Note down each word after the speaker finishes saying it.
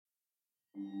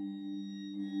Oh,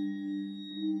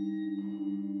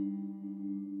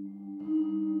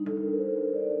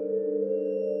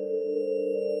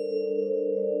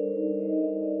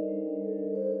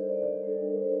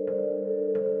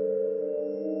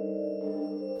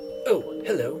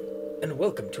 hello, and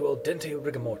welcome to Al Dente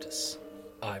Rigamortis.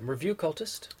 I'm Review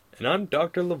Cultist. And I'm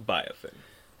Dr. Leviathan.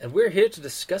 And we're here to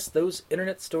discuss those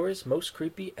internet stories most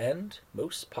creepy and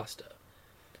most pasta.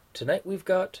 Tonight we've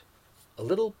got A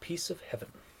Little Piece of Heaven.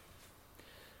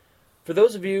 For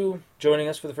those of you joining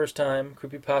us for the first time,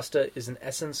 creepypasta is in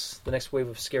essence the next wave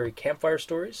of scary campfire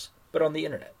stories, but on the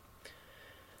internet.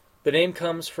 The name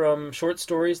comes from short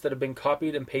stories that have been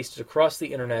copied and pasted across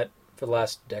the internet for the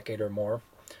last decade or more.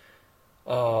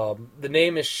 The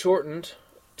name is shortened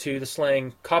to the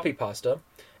slang copypasta,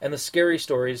 and the scary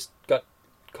stories got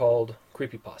called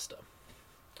creepypasta.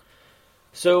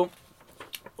 So,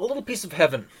 A Little Piece of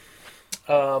Heaven.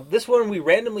 This one we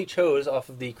randomly chose off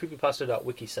of the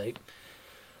creepypasta.wiki site.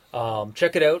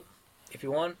 Check it out if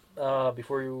you want.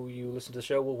 Before you listen to the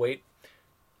show, we'll wait.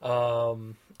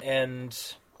 And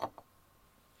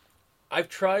I've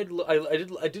tried.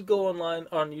 I did go online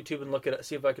on YouTube and look at it,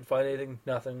 see if I could find anything.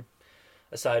 Nothing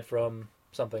aside from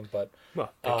something, but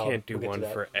well, they can't do one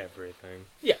for everything.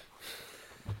 Yeah.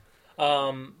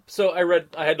 So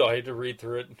I had to read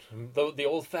through it the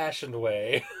old-fashioned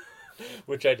way,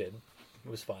 which I did. It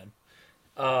was fine.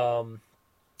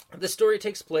 The story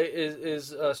takes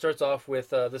place starts off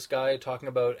with this guy talking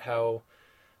about how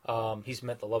he's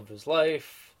met the love of his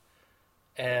life,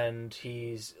 and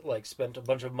he's spent a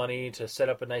bunch of money to set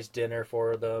up a nice dinner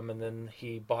for them, and then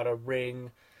he bought a ring,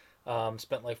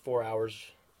 spent 4 hours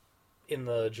in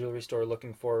the jewelry store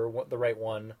looking for the right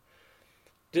one.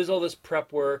 Does all this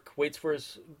prep work, waits for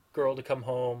his girl to come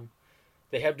home.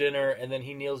 They have dinner, and then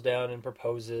he kneels down and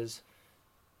proposes.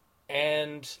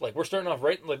 And we're starting off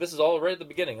right, this is all right at the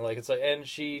beginning. And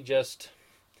she just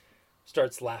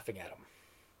starts laughing at him,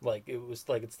 it's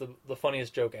the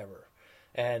funniest joke ever.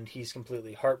 And he's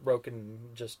completely heartbroken.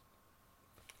 Just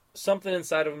something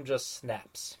inside of him just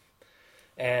snaps,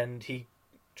 and he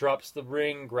drops the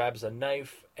ring, grabs a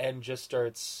knife, and just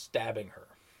starts stabbing her.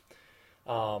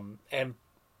 And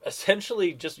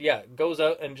essentially just, goes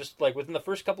out and just, within the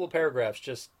first couple of paragraphs,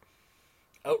 just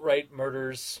outright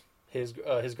murders his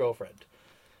girlfriend.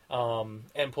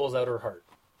 And pulls out her heart.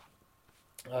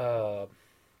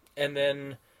 And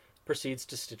then proceeds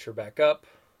to stitch her back up,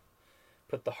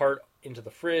 put the heart into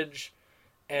the fridge,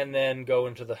 and then go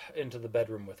into the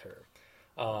bedroom with her.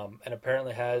 And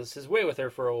apparently has his way with her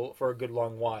for a good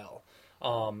long while.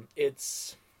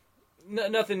 It's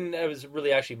nothing that was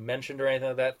really actually mentioned or anything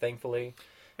like that, thankfully.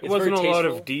 It wasn't a lot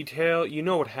of detail. You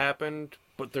know what happened,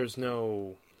 but there's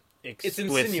no explicit...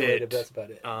 It's insinuated, that's about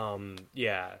it.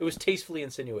 Yeah. It was tastefully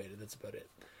insinuated, that's about it.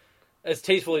 As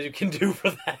tasteful as you can do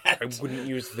for that. I wouldn't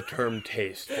use the term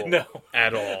tasteful. No.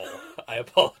 At all. I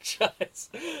apologize.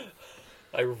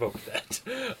 I revoked that.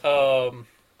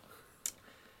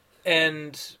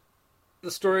 And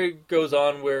the story goes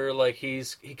on where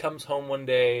he comes home one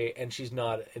day and she's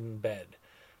not in bed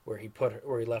where he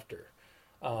left her.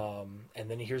 And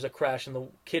then he hears a crash in the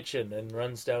kitchen and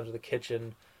runs down to the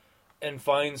kitchen and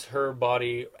finds her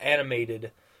body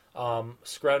animated,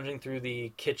 scrounging through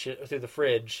the kitchen, through the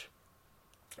fridge,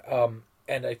 and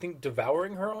I think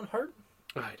devouring her own heart.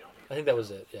 I think that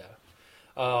was it. Yeah.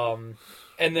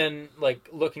 And then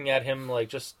looking at him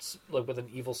just with an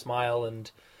evil smile,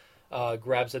 and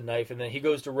grabs a knife, and then he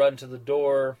goes to run to the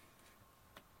door,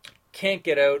 can't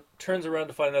get out, turns around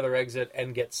to find another exit,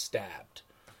 and gets stabbed.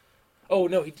 Oh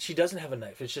no, she doesn't have a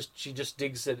knife. It's just she just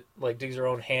digs her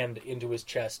own hand into his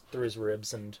chest through his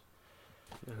ribs, and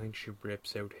I think she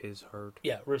rips out his heart.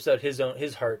 Yeah, rips out his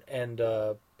heart, and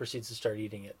proceeds to start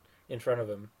eating it in front of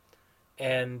him,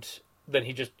 and then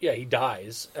he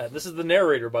dies. This is the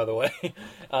narrator, by the way.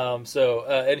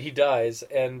 And he dies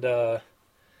and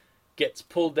gets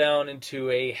pulled down into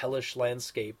a hellish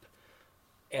landscape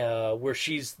where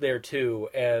she's there too,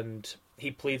 and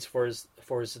he pleads for his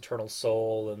eternal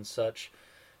soul and such,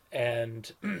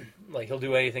 and he'll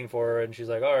do anything for her, and she's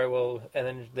like, all right, well, and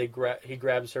then he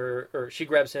grabs her, or she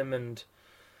grabs him, and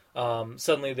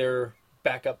suddenly they're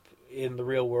back up in the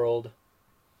real world,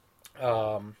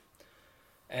 and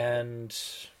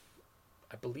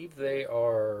I believe they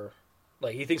are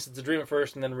he thinks it's a dream at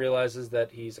first, and then realizes that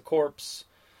he's a corpse,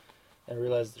 and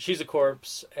realizes that she's a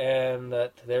corpse, and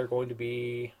that they're going to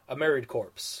be a married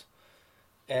corpse.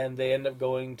 And they end up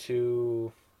going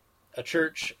to a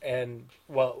church, and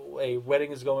while a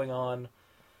wedding is going on,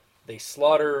 they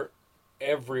slaughter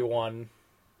everyone,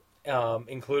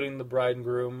 including the bride and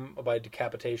groom, by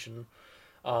decapitation.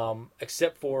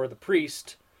 except for the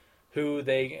priest, who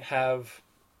they have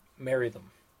marry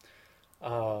them.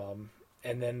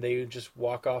 And then they just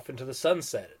walk off into the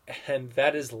sunset. And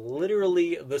that is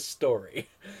literally the story.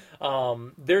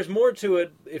 There's more to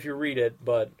it if you read it,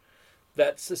 but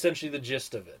that's essentially the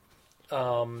gist of it.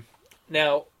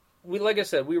 Now, like I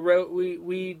said,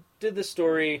 we did this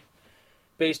story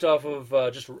based off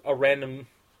of just a random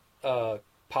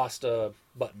pasta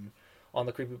button on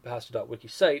the creepypasta.wiki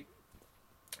site.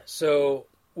 So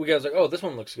we guys like, oh, this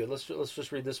one looks good. Let's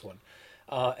just read this one.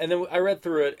 And then I read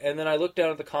through it, and then I looked down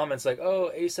at the comments like,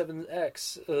 "Oh,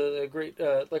 A7X, great!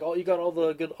 Like, you got all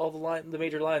the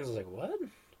major lines." I was like, "What?"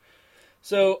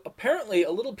 So apparently,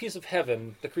 A Little Piece of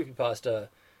Heaven, the creepypasta,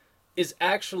 is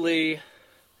actually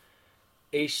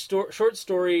a short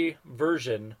story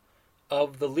version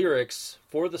of the lyrics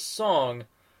for the song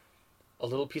 "A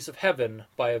Little Piece of Heaven"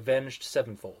 by Avenged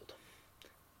Sevenfold,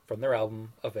 from their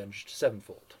album Avenged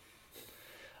Sevenfold,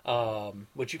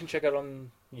 which you can check out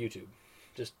on YouTube.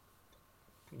 Just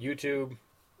YouTube,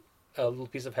 A Little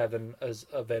Piece of Heaven as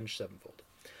Avenged Sevenfold.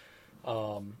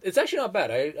 It's actually not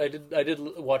bad. I did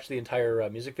watch the entire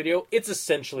music video. It's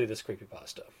essentially this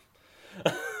creepypasta.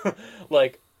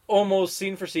 Like, almost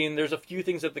scene for scene. There's a few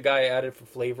things that the guy added for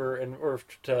flavor or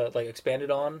to like expand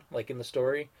it on, like in the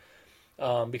story,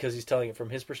 because he's telling it from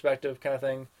his perspective, kind of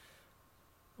thing.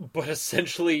 But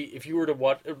essentially, if you were to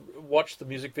watch the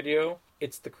music video,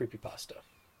 it's the creepypasta.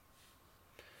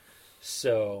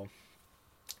 So,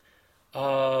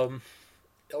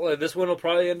 this one will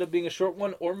probably end up being a short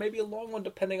one, or maybe a long one,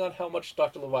 depending on how much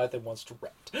Dr. Leviathan wants to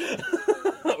rant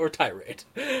or tirade.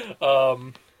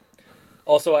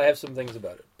 Also, I have some things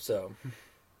about it, so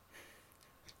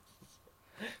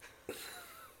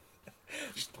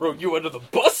just throw you under the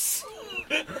bus.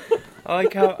 I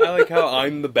like how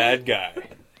I'm the bad guy.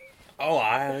 Oh,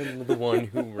 I'm the one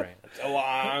who rants. Oh,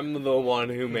 I'm the one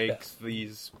who makes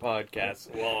these podcasts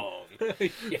long.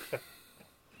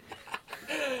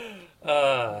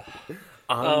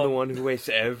 I'm the one who wastes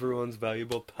everyone's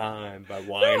valuable time by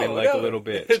whining a little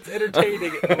bit. It's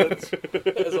entertaining.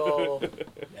 That's all.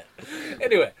 Yeah.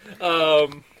 Anyway, I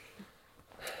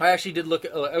actually did look.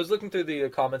 I was looking through the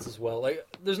comments as well. Like,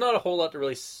 there's not a whole lot to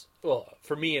really, well,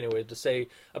 for me anyway, to say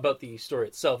about the story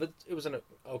itself. It was an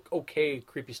okay,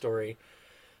 creepy story.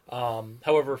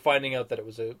 However, finding out that it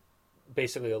was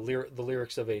basically the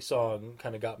lyrics of a song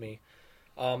kind of got me.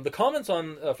 The comments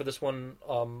on for this one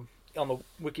on the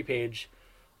wiki page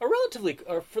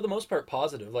are for the most part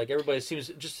positive. Like, everybody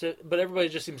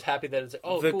just seems happy that it's like,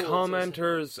 oh, the cool.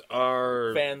 commenters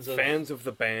are fans of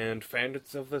the band,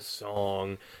 fans of the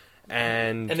song,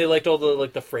 and they liked all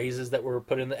the phrases that were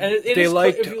put in. They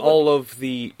liked all of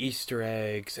the Easter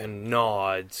eggs and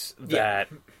nods that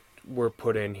were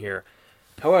put in here.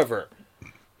 However,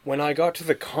 when I got to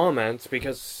the comments,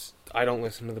 because I don't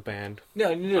listen to the band,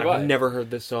 I've never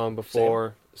heard this song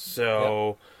before,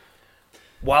 so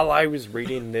while I was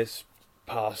reading this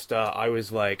pasta, I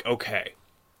was like, okay,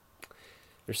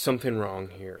 there's something wrong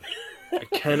here. I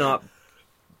cannot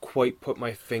quite put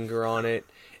my finger on it.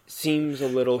 It seems a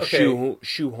little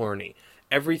shoehorny.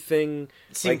 Everything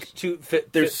seems too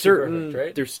fit. There's perfect,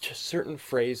 right? There's just certain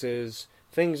phrases.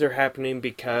 Things are happening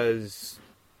because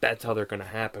that's how they're going to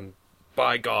happen.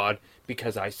 By God,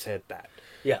 because I said that.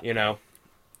 Yeah. You know?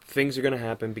 Things are going to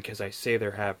happen because I say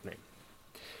they're happening.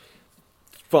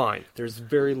 Fine. There's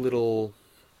very little...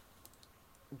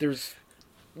 There's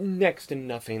next to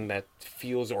nothing that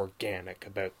feels organic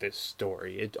about this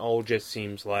story. It all just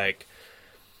seems like...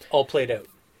 all played out.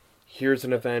 Here's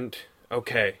an event.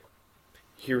 Okay.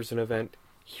 Here's an event.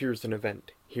 Here's an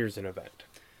event. Here's an event.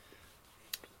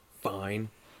 Fine.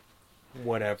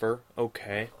 Whatever.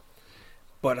 Okay.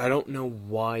 But I don't know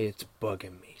why it's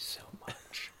bugging me so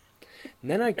much.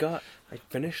 And then I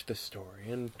finished the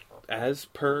story, and as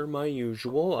per my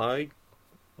usual, I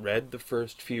read the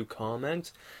first few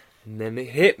comments, and then it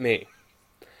hit me.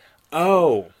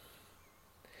 Oh.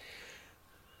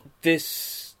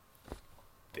 This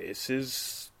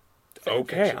is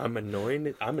okay. I'm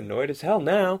annoyed as hell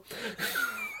now.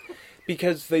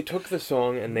 Because they took the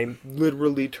song and they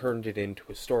literally turned it into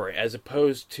a story, as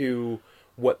opposed to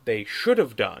what they should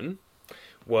have done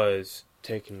was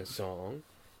taking the song,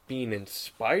 being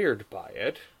inspired by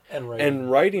it, and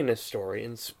writing a story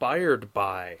inspired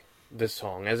by the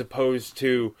song, as opposed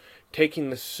to taking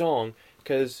the song,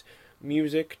 because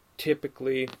music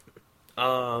typically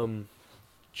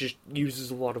just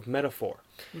uses a lot of metaphor.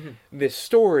 Mm-hmm. This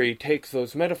story takes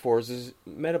those metaphors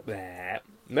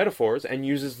and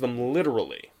uses them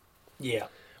literally. Yeah.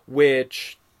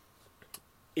 Which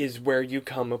is where you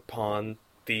come upon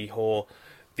the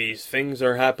these things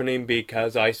are happening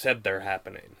because I said they're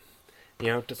happening. You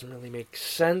know, it doesn't really make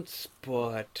sense,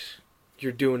 but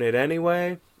you're doing it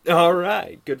anyway. All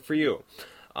right, good for you.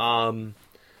 Yeah.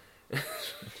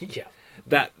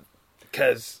 That,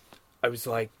 because I was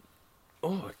like,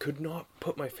 oh, I could not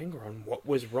put my finger on what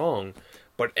was wrong.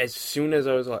 But as soon as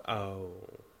I was like, oh,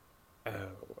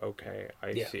 okay,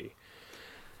 I see.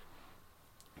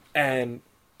 And,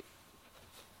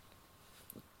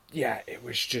 yeah, it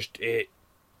was just, it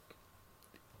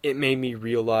made me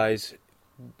realize,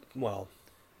 well,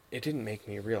 it didn't make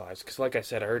me realize, because like I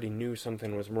said, I already knew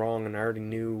something was wrong, and I already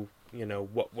knew, you know,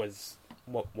 what was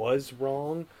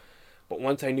wrong. But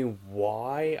once I knew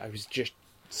why, I was just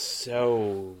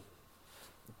so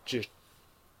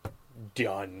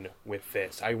done with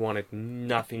this. I wanted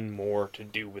nothing more to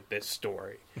do with this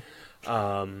story.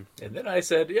 And then I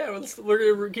said, "Yeah,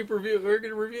 we're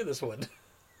gonna review this one."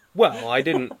 Well, I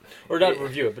didn't, or not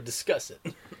review it, but discuss it.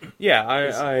 Yeah,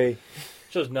 I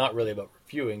show's not really about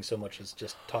reviewing so much as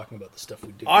just talking about the stuff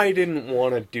we do. I didn't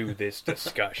want to do this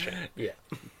discussion. Yeah,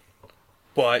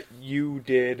 but you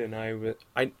did, and I.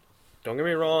 Don't get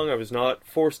me wrong, I was not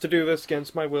forced to do this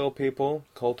against my will, people.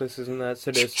 Cultist isn't that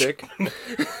sadistic.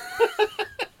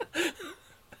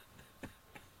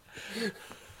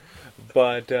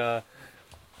 But,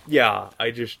 yeah,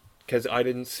 I just... Because I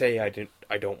didn't say I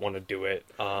don't want to do it.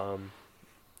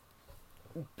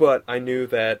 But I knew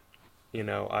that, you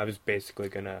know, I was basically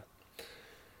gonna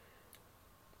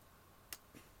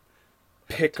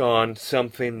pick on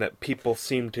something that people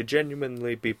seem to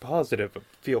genuinely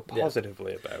feel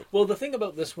positively about. Well, the thing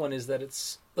about this one is that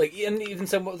it's like, and even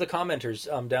some of the commenters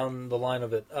down the line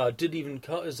of it did even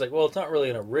is like, well, it's not really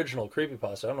an original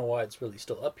creepypasta. I don't know why it's really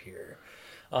still up here,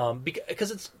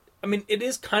 because it's. I mean, it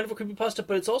is kind of a creepypasta,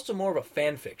 but it's also more of a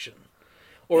fan fiction,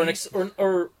 or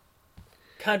or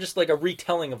kind of just like a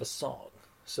retelling of a song.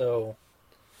 So,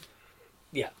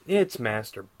 yeah, it's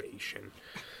masturbation.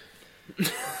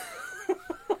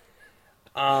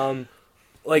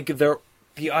 Like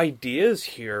the ideas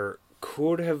here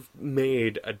could have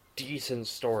made a decent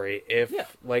story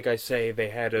if, like I say, they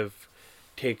had have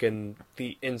taken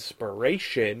the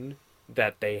inspiration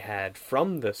that they had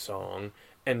from the song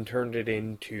and turned it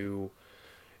into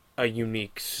a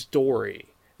unique story.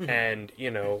 Mm-hmm. And, you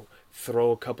know,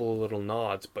 throw a couple of little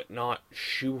nods, but not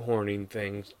shoehorning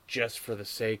things just for the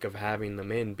sake of having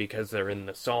them in because they're in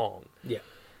the song. Yeah.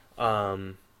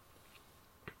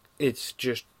 It's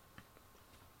just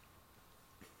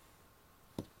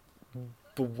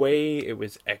the way it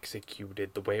was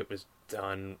executed, the way it was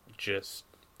done, just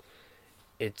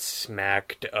it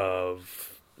smacked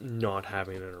of not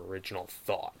having an original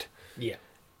thought. Yeah.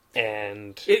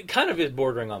 And it kind of is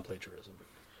bordering on plagiarism.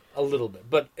 A little bit.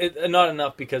 But not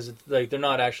enough because it's like they're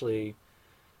not actually...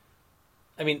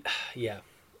 I mean, yeah.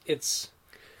 It's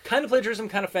kind of plagiarism,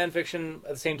 kind of fan fiction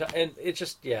at the same time. And it's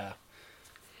just, yeah.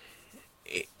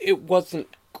 It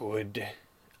wasn't good.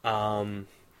 The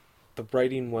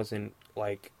writing wasn't,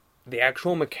 like... The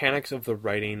actual mechanics of the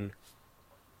writing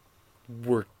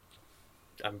were...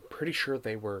 I'm pretty sure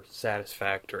they were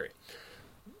satisfactory.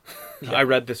 Yeah. I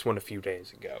read this one a few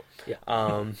days ago.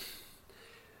 Yeah.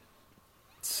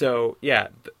 So, yeah,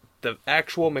 the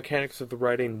actual mechanics of the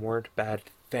writing weren't bad,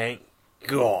 thank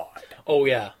God. Oh,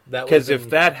 yeah. Because if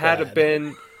that had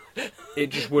been, it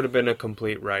just would have been a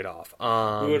complete write-off.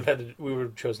 We would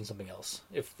have chosen something else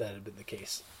if that had been the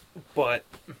case. But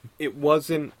it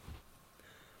wasn't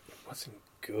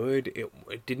good.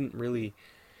 It didn't really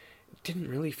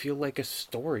feel like a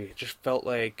story. It just felt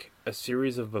like a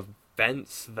series of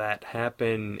events that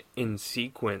happen in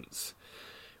sequence,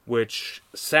 which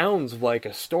sounds like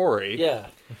a story. Yeah.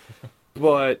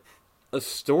 But a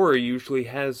story usually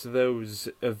has those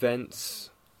events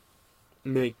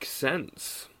make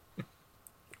sense.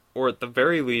 Or at the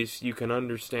very least, you can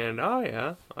understand, oh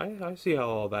yeah, I see how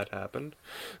all that happened.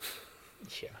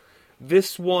 Yeah.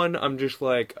 This one, I'm just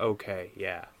like, okay,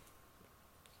 yeah.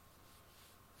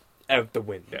 Out the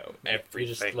window. Everything. You're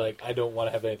just like, I don't want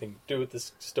to have anything to do with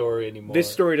this story anymore.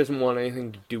 This story doesn't want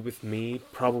anything to do with me,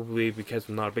 probably because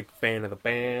I'm not a big fan of the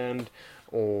band,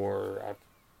 or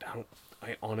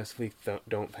I honestly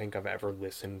don't think I've ever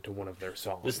listened to one of their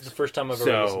songs. This is the first time I've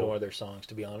ever listened to one of their songs,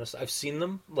 to be honest. I've seen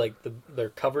them, like their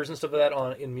covers and stuff like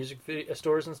that in music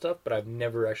stores and stuff, but I've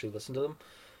never actually listened to them.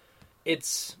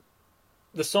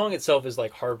 The song itself is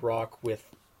like hard rock with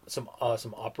some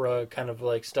opera kind of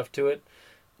like stuff to it.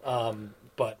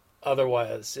 But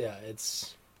otherwise, yeah,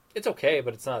 it's okay,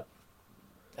 but it's not.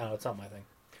 I don't know, it's not my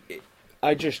thing.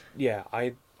 I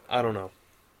don't know.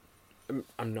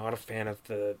 I'm not a fan of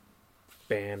the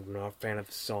band. I'm not a fan of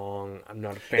the song. I'm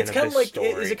not a fan It's of kind this of like, story.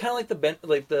 is it kind of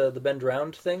like the Ben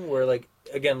Drowned thing, where like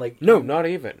again like No, not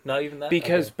even. Not even that?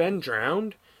 Because Okay. Ben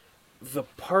Drowned, the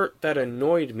part that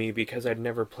annoyed me because I'd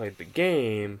never played the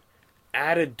game,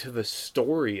 added to the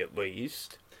story at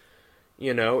least.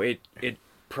 You know, it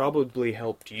probably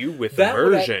helped you with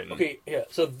immersion. Okay, yeah.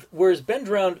 So whereas Ben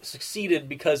Drowned succeeded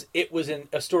because it was in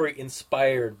a story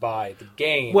inspired by the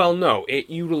game. Well, no, it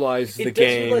utilized the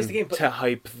game but, to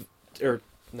hype, or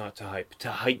not to hype,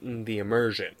 to heighten the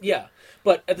immersion. Yeah,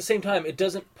 but at the same time, it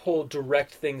doesn't pull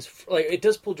direct things. Like it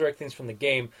does pull direct things from the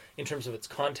game in terms of its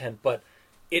content, but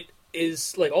it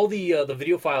is like all the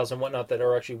video files and whatnot that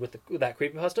are actually with that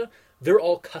creepypasta. They're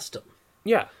all custom.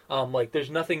 Yeah. Like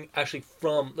there's nothing actually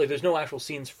from there's no actual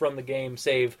scenes from the game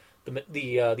save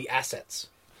the assets.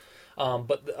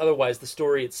 But otherwise, the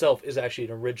story itself is actually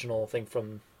an original thing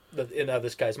from in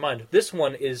this guy's mind. This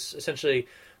one is essentially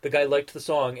the guy liked the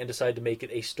song and decided to make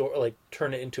it a story, like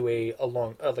turn it into a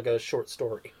long like a short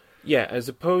story. Yeah, as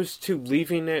opposed to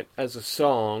leaving it as a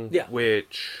song, Yeah.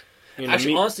 which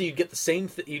actually, honestly, you'd get the same.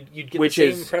 You'd get the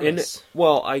same premise.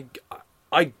 Well,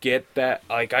 I get that.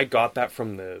 Like I got that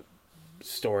from the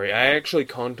story. I actually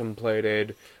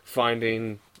contemplated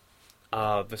finding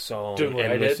the song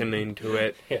and listening to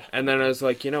it. Yeah. And then I was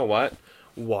like, you know what?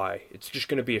 Why? It's just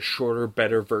going to be a shorter,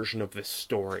 better version of this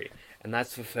story. And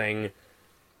that's the thing.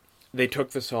 They took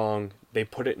the song, they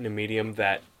put it in a medium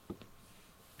that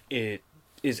it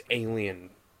is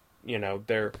alien. You know,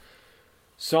 their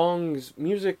songs,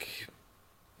 music,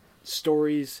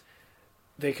 stories,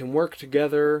 they can work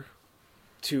together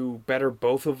to better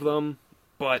both of them,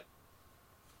 but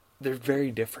they're very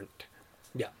different.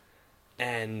 Yeah.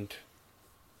 And,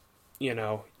 you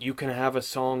know, you can have a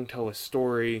song tell a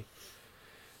story,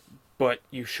 but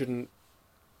you shouldn't,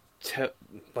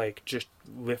 just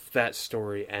lift that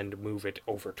story and move it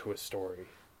over to a story.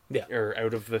 Yeah. Or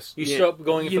out of this... You stop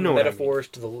going from the metaphors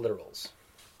to the literals.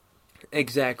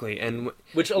 Exactly. And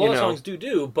which a lot of songs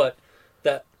do, but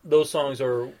those songs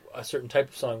are a certain type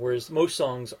of song, whereas most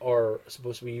songs are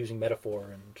supposed to be using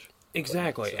metaphor and...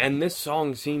 Exactly, and this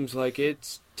song seems like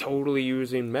it's totally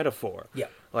using metaphor. Yeah.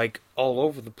 Like, all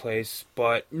over the place,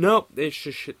 but nope, it's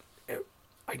just shit.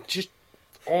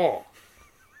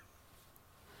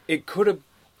 It could have,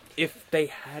 if they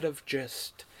had have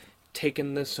just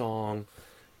taken the song,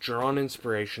 drawn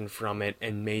inspiration from it,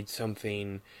 and made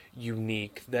something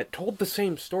unique that told the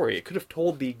same story. It could have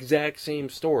told the exact same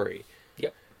story.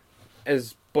 Yep.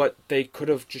 But they could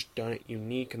have just done it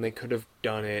unique, and they could have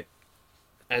done it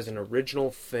as an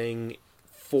original thing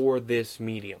for this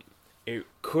medium. It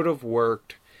could have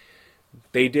worked.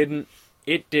 They didn't.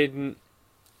 It didn't.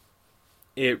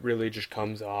 It really just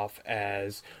comes off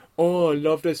as, oh, I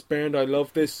love this band, I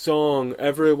love this song,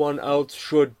 everyone else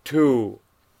should too.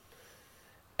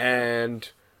 And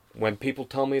when people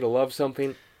tell me to love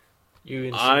something,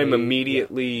 I'm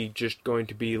immediately just going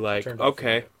to be like,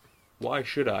 okay, why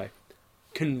should I?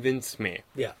 Convince me.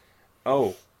 Yeah.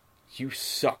 Oh, you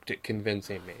sucked at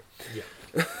convincing me.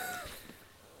 Yeah.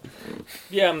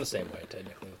 Yeah, I'm the same way,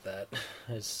 technically, with that.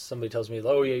 As somebody tells me,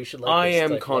 oh, yeah, you should like this.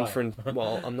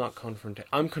 Well, I'm not confrontational.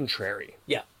 I'm contrary.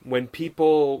 Yeah. When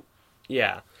people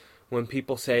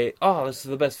say, oh, this is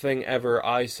the best thing ever,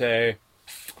 I say,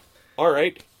 all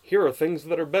right, here are things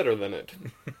that are better than it.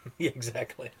 Yeah,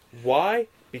 exactly. Why?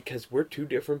 Because we're two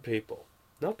different people.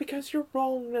 Not because you're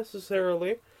wrong,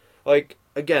 necessarily. Like,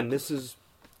 again, this is...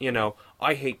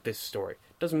 I hate this story.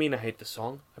 Doesn't mean I hate the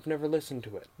song. I've never listened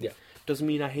to it. Yeah. Doesn't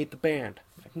mean I hate the band.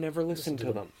 I've never listened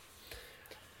to them.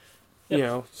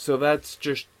 Yep. So that's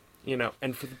just,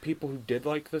 and for the people who did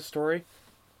like the story...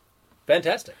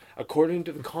 Fantastic. According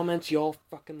to the comments, y'all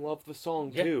fucking love the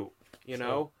song, too.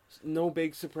 No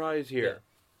big surprise here.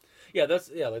 Yeah,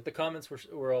 like, the comments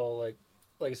were all,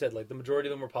 like I said, like, the majority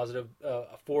of them were positive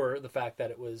for the fact that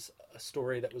it was a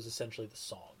story that was essentially the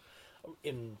song.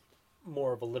 In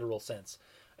more of a literal sense.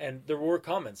 And there were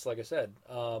comments, like I said,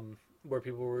 where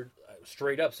people were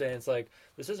straight up saying it's like,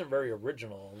 this isn't very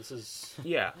original. This is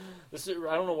I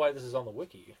don't know why this is on the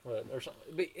wiki or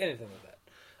something, but anything like that.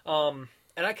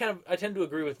 And I tend to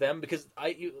agree with them because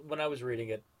when I was reading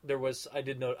it,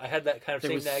 I had that kind of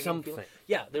same nagging feeling.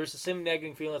 Yeah, there was the same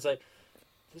nagging feeling. It's like,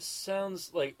 this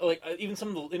sounds like even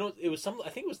some of the it was some, I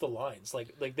think it was the lines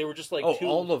like they were just like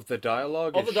all of the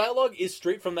dialogue. All the dialogue is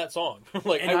straight from that song.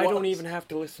 Like, and I don't even have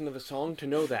to listen to the song to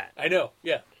know that. I know,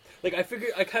 yeah. Like I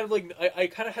figured, I kind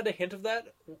of had a hint of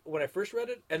that when I first read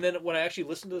it, and then when I actually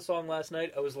listened to the song last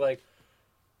night, I was like,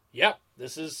 yeah,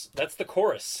 that's the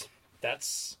chorus.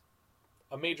 That's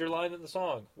a major line in the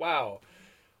song. Wow.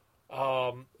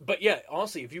 But yeah,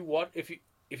 honestly, if you watch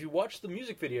the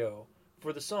music video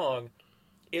for the song,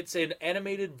 it's an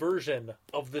animated version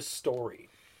of this story.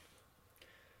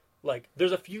 Like,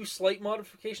 there's a few slight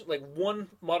modifications. Like, one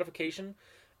modification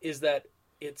is that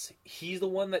he's the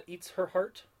one that eats her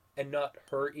heart and not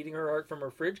her eating her heart from her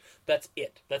fridge. That's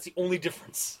it. That's the only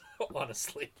difference,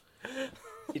 honestly.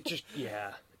 It just,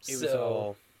 yeah. It was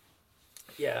all...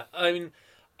 Yeah, I mean,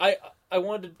 I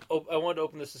wanted to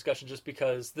open this discussion just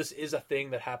because this is a thing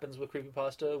that happens with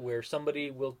creepypasta, where somebody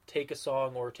will take a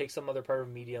song or take some other part of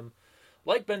a medium,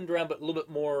 like Bend It Around, but a little bit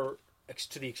more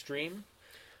to the extreme.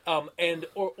 Or a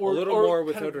little more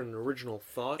without an original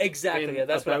thought. Exactly, yeah,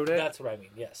 that's what I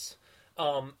mean. Yes,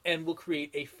 and we'll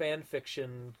create a fan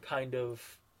fiction kind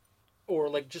of, or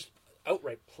like just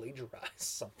outright plagiarize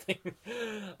something,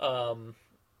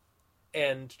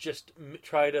 and just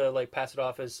try to like pass it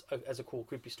off as a cool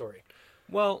creepy story.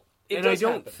 Well, and I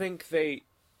don't think they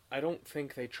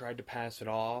tried to pass it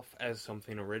off as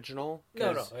something original.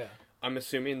 No, yeah. I'm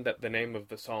assuming that the name of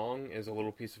the song is A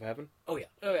Little Piece of Heaven. Oh, yeah.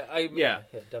 Yeah,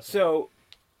 definitely. So,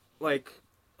 like,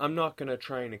 I'm not going to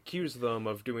try and accuse them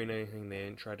of doing anything they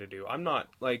didn't try to do. I'm not,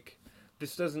 like,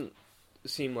 this doesn't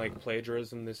seem like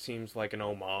plagiarism. This seems like an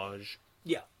homage.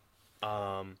 Yeah.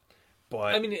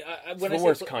 But I mean, it's the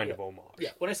worst kind of homage. Yeah,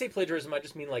 when I say plagiarism, I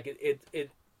just mean, like,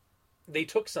 they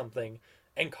took something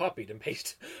and copied and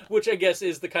pasted, which I guess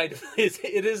is the kind of,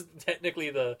 it is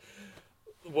technically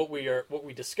what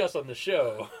we discuss on the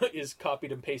show is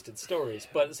copied and pasted stories,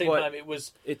 but at the same time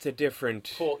it's a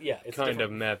different kind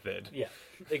of method. Yeah,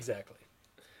 exactly.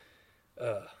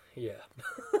 Yeah.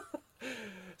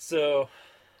 So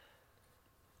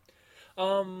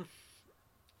I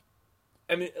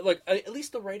mean, like, at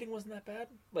least the writing wasn't that bad.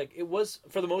 Like, it was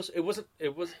for the most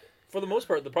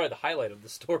part probably the highlight of the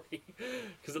story,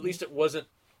 because at least it wasn't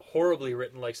horribly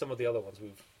written like some of the other ones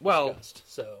we've discussed.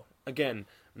 So again,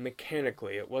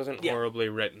 mechanically, it wasn't horribly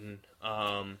written.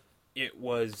 It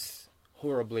was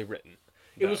horribly written.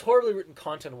 It was horribly written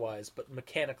content-wise, but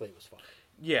mechanically it was fine.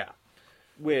 Yeah.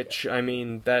 Which, I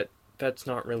mean, that's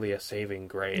not really a saving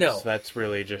grace. No. That's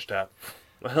really just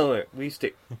well, at least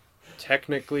it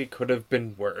technically could have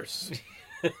been worse.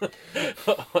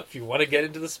 If you want to get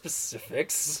into the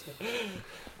specifics,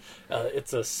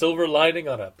 it's a silver lining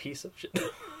on a piece of shit.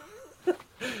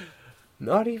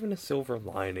 Not even a silver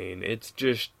lining. It's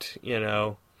just,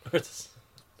 it's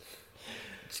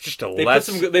just a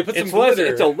glitter.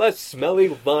 It's a less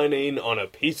smelly lining on a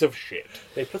piece of shit.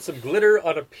 They put some glitter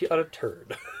on a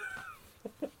turd.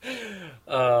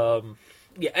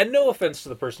 Yeah, and no offense to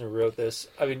the person who wrote this.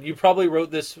 I mean, you probably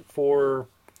wrote this for...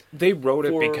 They wrote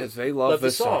it because they love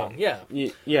the song. Yeah.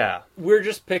 Yeah. We're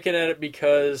just picking at it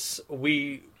because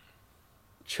we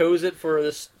chose it for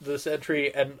this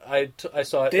entry, and I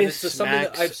saw it, and it's just something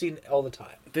that I've seen all the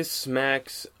time. This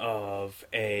smacks of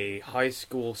a high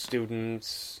school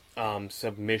student's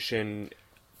submission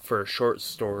for a short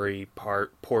story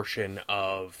portion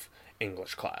of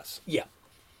English class. Yeah.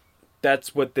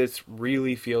 That's what this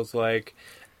really feels like,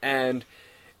 and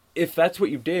if that's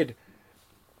what you did,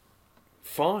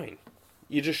 fine.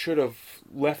 You just should have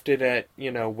left it at,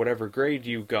 whatever grade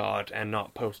you got and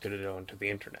not posted it onto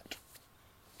the internet.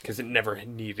 Because it never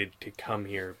needed to come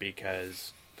here,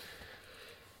 because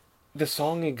the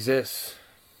song exists.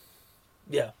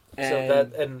 Yeah.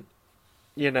 And,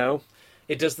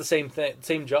 it does the same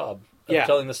job of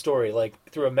telling the story, like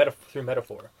through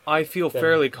metaphor. I feel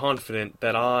fairly confident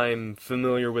that I'm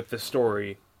familiar with the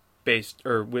story that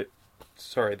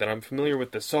I'm familiar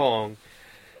with the song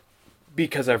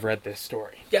because I've read this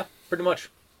story. Yeah, pretty much.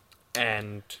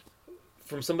 And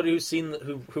from somebody who's seen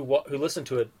who listened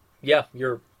to it, yeah,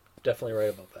 you're definitely right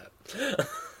about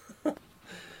that.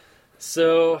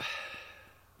 So,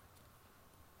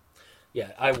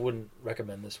 yeah, I wouldn't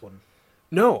recommend this one.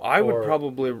 No, I would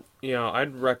probably,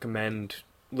 I'd recommend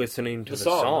listening to the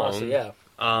song. Honestly, yeah,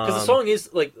 because the song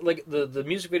is like the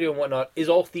music video and whatnot is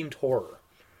all themed horror.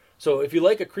 So if you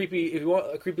want a creepy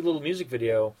little music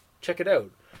video, check it out.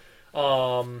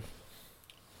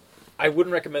 I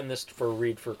wouldn't recommend this for a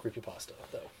read for creepypasta,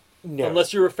 though. No.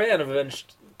 Unless you're a fan of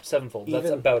Avenged Sevenfold. That's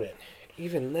about it.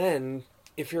 Even then,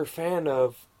 if you're a fan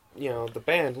of, the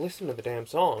band, listen to the damn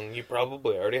song. You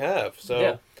probably already have. So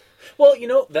yeah. Well,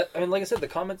 like I said, the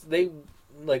comments, they,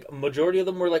 like, majority of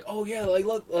them were like, "Oh yeah, like,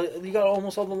 look, you got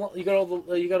almost all the, you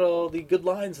got all the good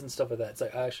lines and stuff like that." It's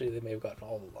like, actually, they may have gotten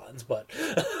all the lines, but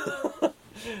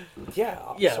yeah.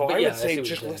 So I would say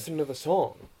just listen to the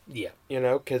song. Yeah.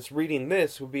 Because reading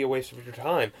this would be a waste of your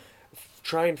time.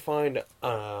 Try and find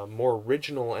a more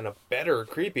original and a better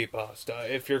creepypasta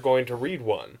if you're going to read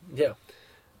one. Yeah.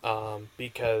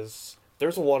 Because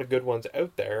there's a lot of good ones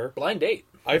out there. Blind Date.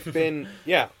 I've been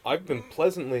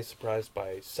pleasantly surprised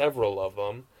by several of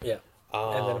them. Yeah.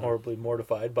 And then horribly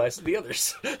mortified by the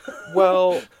others.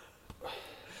 Well,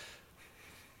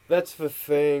 that's the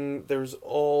thing. There's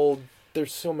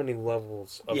so many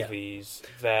levels of these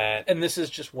that... And this is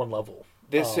just one level.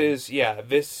 This is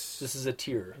a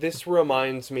tier. This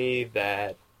reminds me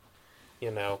that,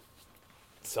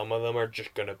 some of them are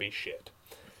just gonna be shit.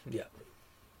 Yeah.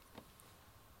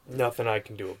 Nothing I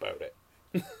can do about it.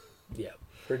 Yeah,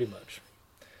 pretty much.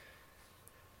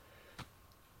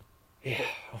 Yeah.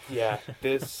 Yeah,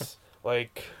 this,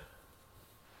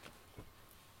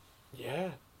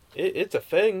 it's a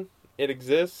thing. It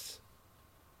exists.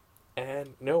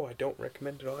 And no, I don't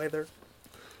recommend it either.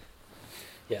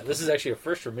 Yeah, this is actually a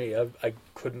first for me. I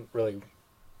couldn't really...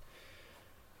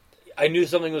 I knew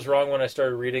something was wrong when I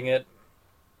started reading it.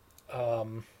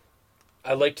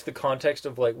 I liked the context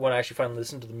of, when I actually finally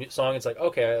listened to the song, it's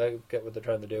okay, I get what they're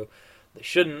trying to do. They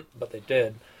shouldn't, but they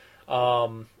did.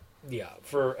 As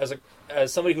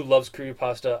somebody who loves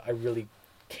creepypasta, I really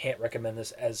can't recommend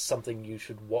this as something you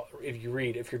should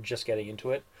if you're just getting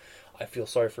into it. I feel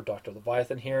sorry for Dr.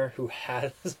 Leviathan here, who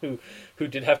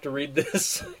did have to read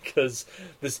this, because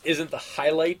this isn't the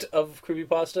highlight of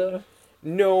creepypasta.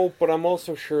 No, but I'm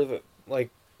also sure that, like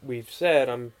we've said,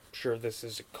 I'm sure this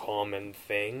is a common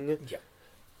thing. Yeah.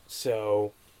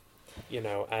 So,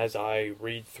 as I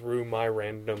read through my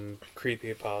random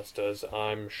creepypastas,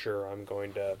 I'm sure I'm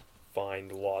going to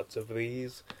find lots of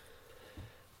these.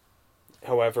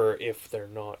 However, if they're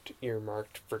not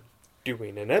earmarked for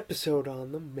doing an episode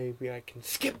on them, maybe I can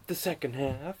skip the second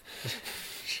half.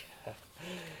 Yeah.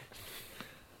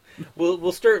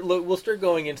 We'll start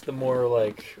going into the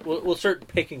more we'll start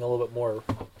picking a little bit more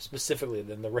specifically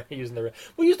than we'll use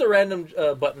the random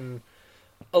button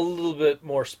a little bit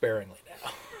more sparingly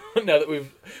now. Now that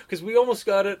because we almost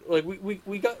got it,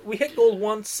 we hit gold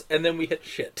once and then we hit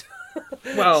shit.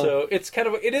 Well, so it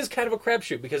is kind of a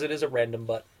crapshoot because it is a random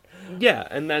button. Yeah,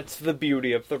 and that's the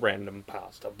beauty of the random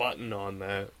pasta button on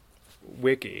the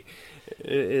wiki.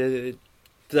 It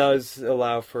does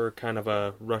allow for kind of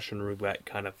a Russian roulette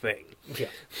kind of thing. Yeah.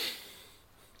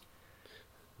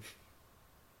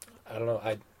 I don't know.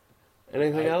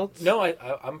 Anything else? No,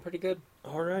 I'm pretty good.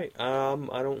 All right. I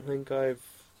don't think I've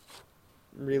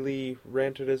really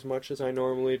ranted as much as I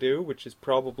normally do, which is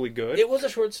probably good. It was a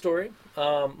short story,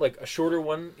 a shorter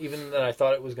one even than I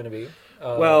thought it was going to be.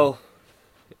 Well,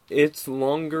 it's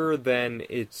longer than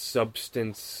its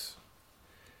substance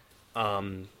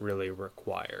really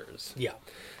requires. Yeah.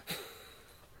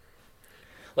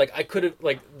 I could have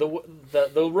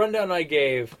the rundown I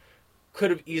gave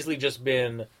could have easily just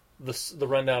been the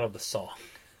rundown of the song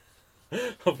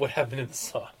of what happened in the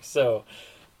song. So,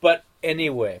 but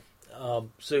anyway,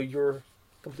 so you're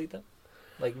complete then?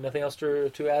 Nothing else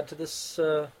to add to this?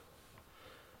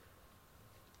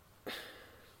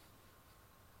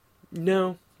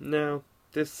 No.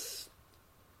 This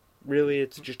really,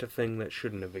 it's just a thing that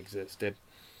shouldn't have existed.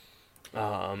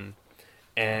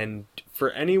 And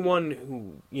for anyone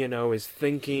who, is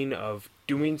thinking of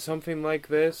doing something like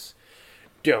this,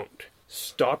 don't.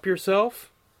 Stop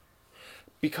yourself.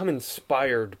 Become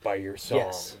inspired by your song.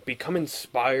 Yes. Become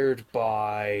inspired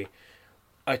by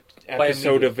an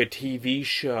episode of a TV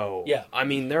show. Yeah. I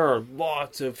mean, there are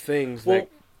lots of things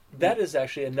that is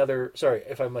actually another... Sorry,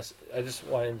 if I must... I just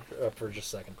want to interrupt for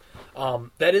just a second.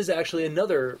 That is actually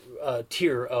another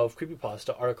tier of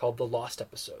creepypasta are called the Lost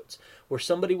episodes, where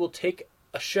somebody will take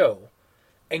a show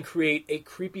and create a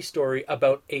creepy story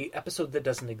about a episode that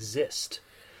doesn't exist,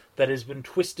 that has been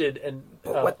twisted and...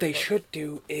 But what they should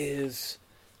do is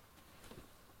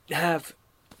have...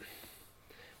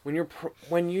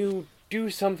 When you do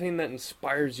something that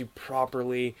inspires you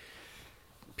properly,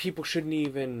 people shouldn't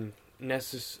even...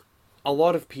 A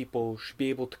lot of people should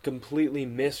be able to completely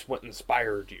miss what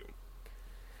inspired you.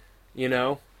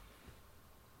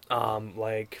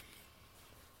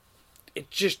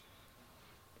 It just...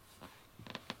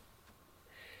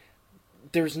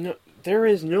 There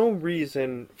is no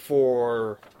reason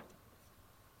for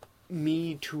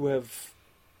me to have...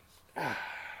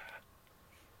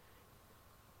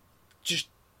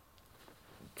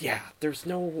 there's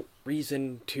no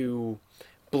reason to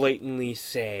blatantly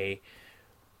say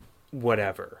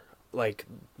whatever,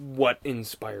 what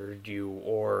inspired you,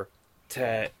 or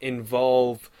to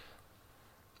involve,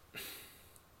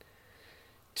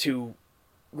 to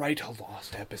write a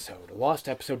lost episode. A lost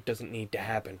episode doesn't need to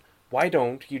happen. Why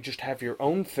don't you just have your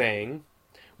own thing,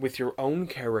 with your own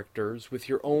characters, with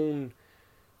your own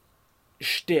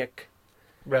shtick,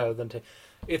 rather than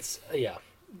It's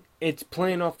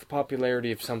playing off the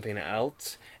popularity of something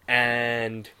else,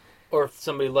 and or if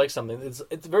somebody likes something.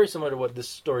 It's very similar to what this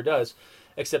story does,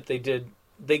 except there's a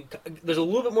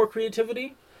little bit more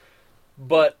creativity,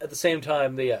 but at the same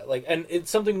time, and it's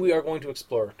something we are going to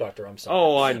explore, Doctor. I'm sorry.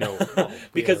 Oh, I know.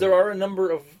 Because there are a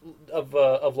number of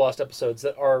lost episodes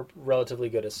that are relatively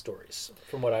good as stories,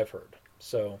 from what I've heard.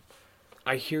 So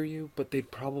I hear you, but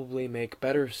they'd probably make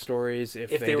better stories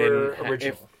if they were didn't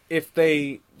original. If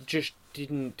they just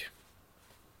didn't.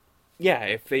 Yeah,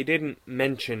 if they didn't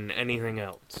mention anything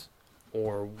else,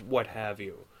 or what have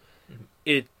you. Mm-hmm.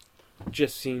 It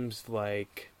just seems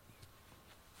like,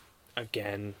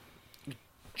 again,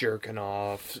 jerking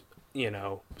off,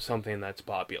 something that's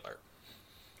popular.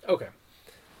 Okay.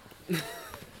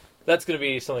 That's going to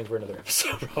be something for another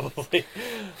episode, probably.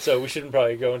 So we shouldn't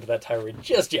probably go into that tirade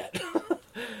just yet.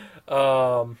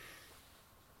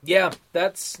 Yeah,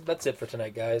 that's it for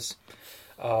tonight, guys.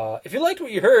 If you liked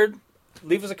what you heard,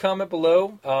 leave us a comment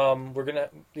below.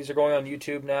 These are going on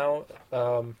YouTube now,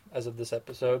 as of this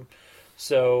episode.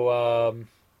 So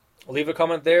leave a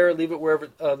comment there. Leave it wherever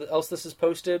else this is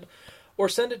posted. Or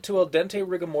send it to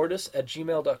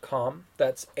aldenterigamortis@gmail.com.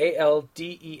 That's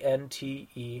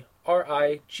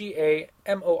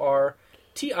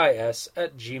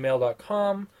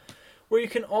aldenterigamortis@gmail.com. Where you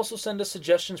can also send us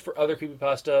suggestions for other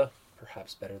creepypasta,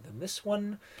 perhaps better than this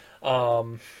one.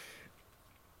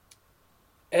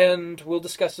 And we'll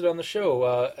discuss it on the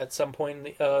show at some point,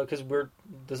 because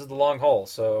this is the long haul.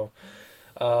 So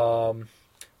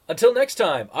until next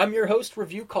time, I'm your host,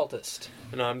 Review Cultist.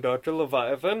 And I'm Dr.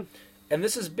 Leviathan. And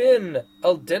this has been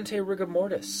Al Dente Rigor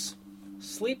Mortis.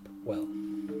 Sleep well.